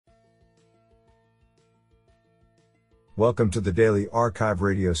Welcome to the Daily Archive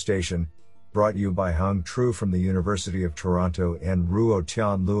radio station, brought you by Hung Tru from the University of Toronto and Ruo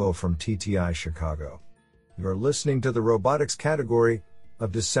Tian Luo from TTI Chicago. You are listening to the robotics category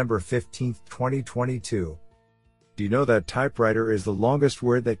of December 15, 2022. Do you know that typewriter is the longest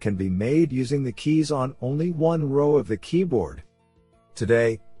word that can be made using the keys on only one row of the keyboard?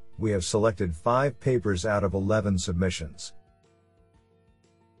 Today, we have selected 5 papers out of 11 submissions.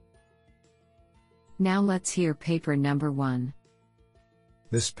 Now let's hear paper number 1.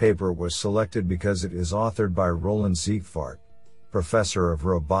 This paper was selected because it is authored by Roland Siegfart, Professor of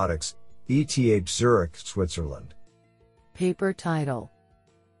Robotics, ETH Zurich, Switzerland. Paper title: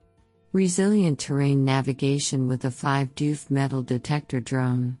 Resilient Terrain Navigation with a 5DoF Metal Detector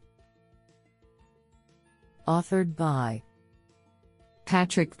Drone. Authored by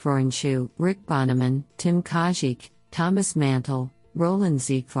Patrick Freundschuh, Rick Bonneman, Tim Kajik, Thomas Mantel, Roland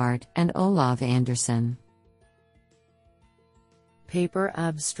Siegfart, and Olav Anderson. Paper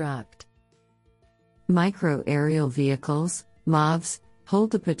abstract: Micro-aerial vehicles, MAVs,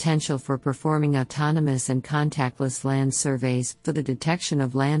 hold the potential for performing autonomous and contactless land surveys for the detection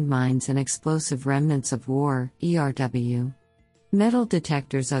of landmines and explosive remnants of war, ERW. Metal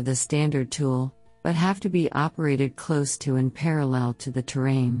detectors are the standard tool, but have to be operated close to and parallel to the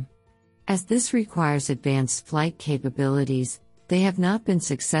terrain. As this requires advanced flight capabilities, they have not been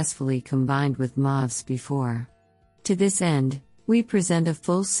successfully combined with MAVs before. To this end, we present a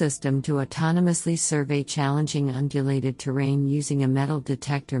full system to autonomously survey challenging undulated terrain using a metal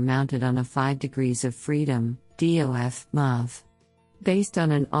detector mounted on a 5 degrees of freedom (DOF) MAV. Based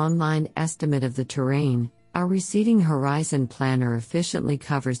on an online estimate of the terrain, our receding horizon planner efficiently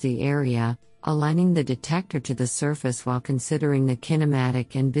covers the area, aligning the detector to the surface while considering the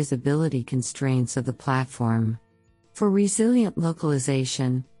kinematic and visibility constraints of the platform. For resilient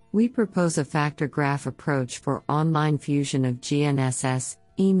localization, we propose a factor graph approach for online fusion of GNSS,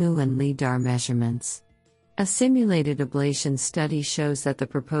 EMU and LIDAR measurements. A simulated ablation study shows that the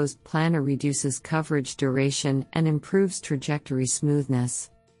proposed planner reduces coverage duration and improves trajectory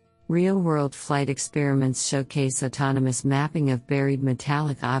smoothness. Real-world flight experiments showcase autonomous mapping of buried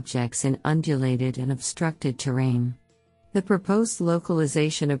metallic objects in undulated and obstructed terrain. The proposed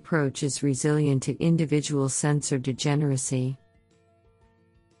localization approach is resilient to individual sensor degeneracy.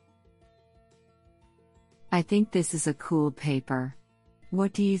 I think this is a cool paper.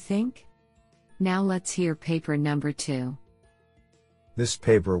 What do you think? Now let's hear paper number 2. This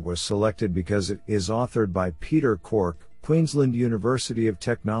paper was selected because it is authored by Peter Cork, Queensland University of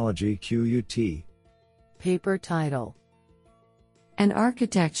Technology QUT. Paper title: An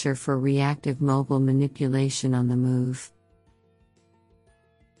Architecture for Reactive Mobile Manipulation on the Move.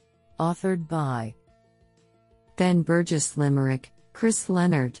 Authored by Ben Burgess Limerick, Chris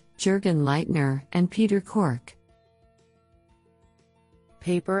Leonard, Jürgen Leitner, and Peter Cork.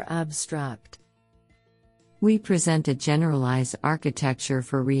 Paper abstract: We present a generalized architecture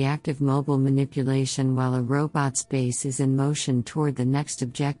for reactive mobile manipulation while a robot's base is in motion toward the next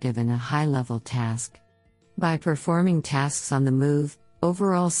objective in a high-level task. By performing tasks on the move,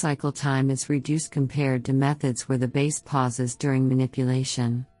 overall cycle time is reduced compared to methods where the base pauses during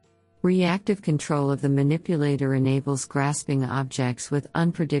manipulation. Reactive control of the manipulator enables grasping objects with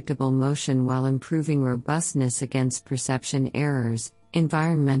unpredictable motion while improving robustness against perception errors,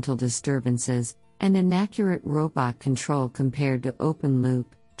 environmental disturbances, and inaccurate robot control compared to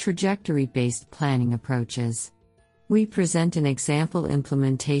open-loop, trajectory-based planning approaches. We present an example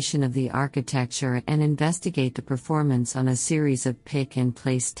implementation of the architecture and investigate the performance on a series of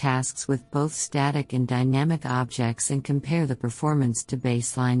pick-and-place tasks with both static and dynamic objects and compare the performance to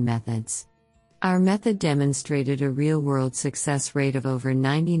baseline methods. Our method demonstrated a real-world success rate of over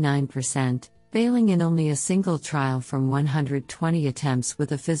 99%, failing in only a single trial from 120 attempts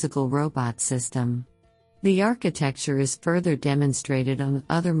with a physical robot system. The architecture is further demonstrated on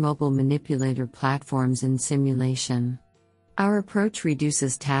other mobile manipulator platforms in simulation. Our approach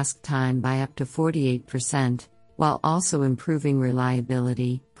reduces task time by up to 48%, while also improving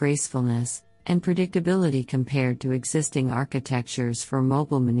reliability, gracefulness, and predictability compared to existing architectures for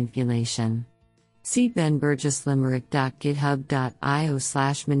mobile manipulation. See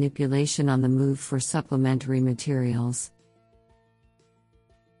benburgesslimerick.github.io/manipulation on the move for supplementary materials.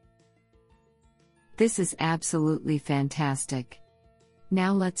 This is absolutely fantastic.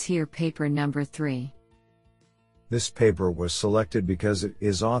 Now let's hear paper number 3. This paper was selected because it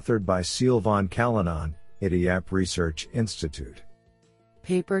is authored by Sylvain Callanan, IDIAP Research Institute.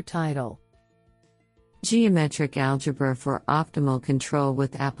 Paper title: Geometric Algebra for Optimal Control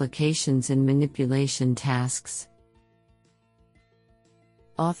with Applications in Manipulation Tasks.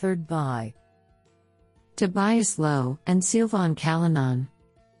 Authored by Tobias Lowe and Sylvain Callanan.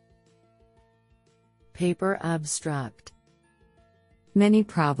 Paper abstract. Many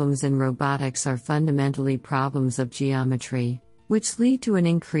problems in robotics are fundamentally problems of geometry, which lead to an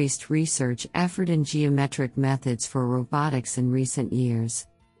increased research effort in geometric methods for robotics in recent years.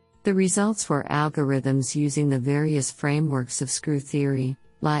 The results were algorithms using the various frameworks of screw theory,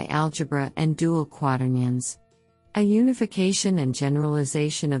 Lie algebra, and dual quaternions. A unification and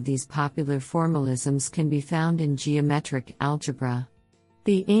generalization of these popular formalisms can be found in geometric algebra.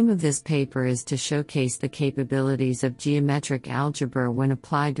 The aim of this paper is to showcase the capabilities of geometric algebra when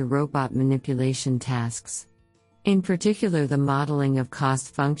applied to robot manipulation tasks. In particular, the modeling of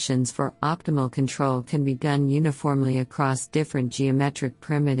cost functions for optimal control can be done uniformly across different geometric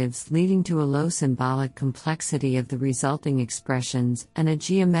primitives, leading to a low symbolic complexity of the resulting expressions and a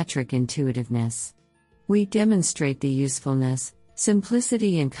geometric intuitiveness. We demonstrate the usefulness,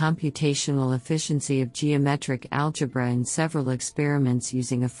 simplicity, and computational efficiency of geometric algebra in several experiments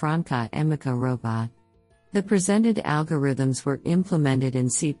using a Franca Emika robot. The presented algorithms were implemented in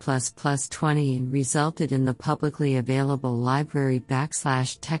C++20 and resulted in the publicly available library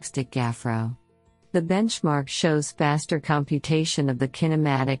 /TextIc-Gafro. The benchmark shows faster computation of the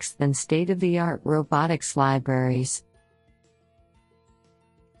kinematics than state-of-the-art robotics libraries.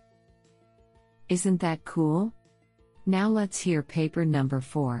 Isn't that cool? Now let's hear paper number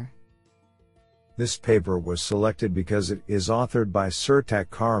 4. This paper was selected because it is authored by Surtak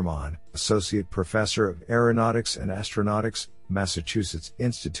Karaman, Associate Professor of Aeronautics and Astronautics, Massachusetts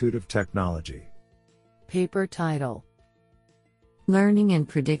Institute of Technology. Paper title: Learning and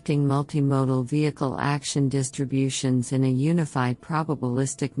Predicting Multimodal Vehicle Action Distributions in a Unified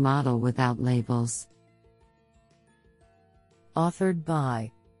Probabilistic Model Without Labels. Authored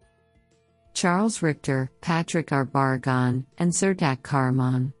by Charles Richter, Patrick R. Barragan, and Surtak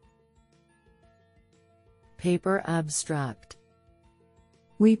Karaman. Paper abstract.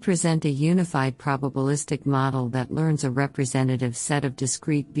 We present a unified probabilistic model that learns a representative set of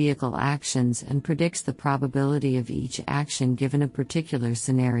discrete vehicle actions and predicts the probability of each action given a particular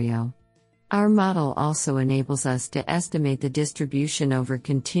scenario. Our model also enables us to estimate the distribution over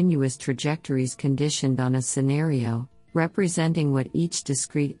continuous trajectories conditioned on a scenario, representing what each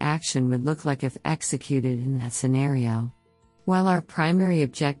discrete action would look like if executed in that scenario. While our primary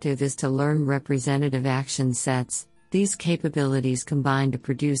objective is to learn representative action sets, these capabilities combine to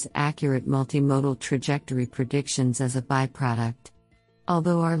produce accurate multimodal trajectory predictions as a byproduct.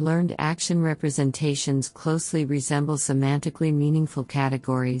 Although our learned action representations closely resemble semantically meaningful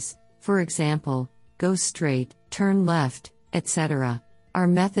categories, for example, go straight, turn left, etc., our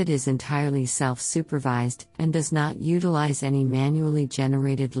method is entirely self-supervised and does not utilize any manually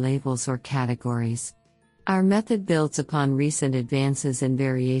generated labels or categories. Our method builds upon recent advances in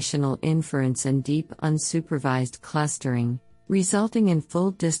variational inference and deep unsupervised clustering, resulting in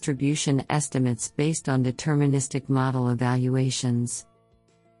full distribution estimates based on deterministic model evaluations.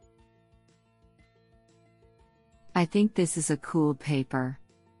 I think this is a cool paper.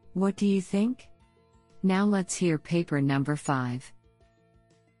 What do you think? Now let's hear paper number 5.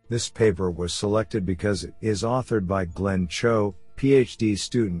 This paper was selected because it is authored by Glenn Cho, PhD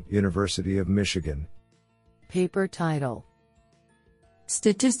student, University of Michigan. Paper title: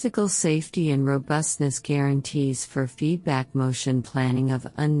 Statistical Safety and Robustness Guarantees for Feedback Motion Planning of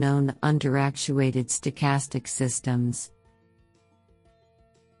Unknown Underactuated Stochastic Systems.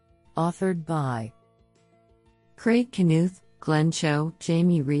 Authored by Craig Knuth, Glenn Cho,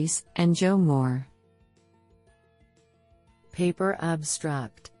 Jamie Rees, and Joe Moore. Paper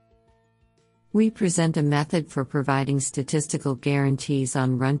abstract. We present a method for providing statistical guarantees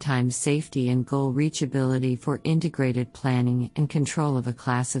on runtime safety and goal reachability for integrated planning and control of a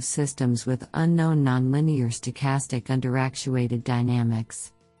class of systems with unknown nonlinear stochastic underactuated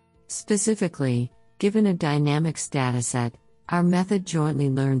dynamics. Specifically, given a dynamics dataset, our method jointly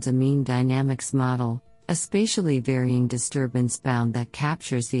learns a mean dynamics model, a spatially varying disturbance bound that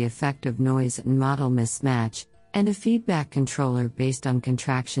captures the effect of noise and model mismatch, and a feedback controller based on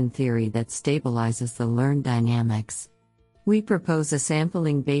contraction theory that stabilizes the learned dynamics. We propose a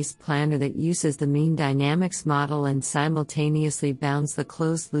sampling-based planner that uses the mean dynamics model and simultaneously bounds the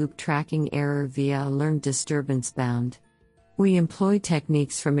closed-loop tracking error via a learned disturbance bound. We employ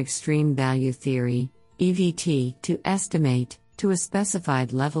techniques from extreme value theory, EVT, to estimate, to a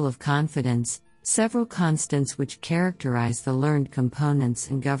specified level of confidence, several constants which characterize the learned components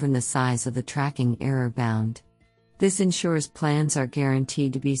and govern the size of the tracking error bound. This ensures plans are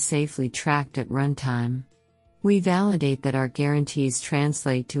guaranteed to be safely tracked at runtime. We validate that our guarantees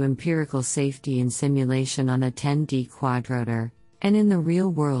translate to empirical safety in simulation on a 10D quadrotor, And in the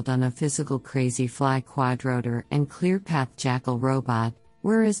real world on a physical Crazy Fly Quadrotor and ClearPath Jackal robot,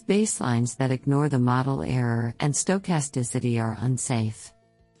 whereas baselines that ignore the model error and stochasticity are unsafe.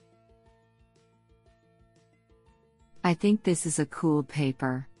 I think this is a cool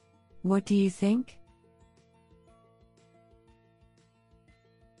paper. What do you think?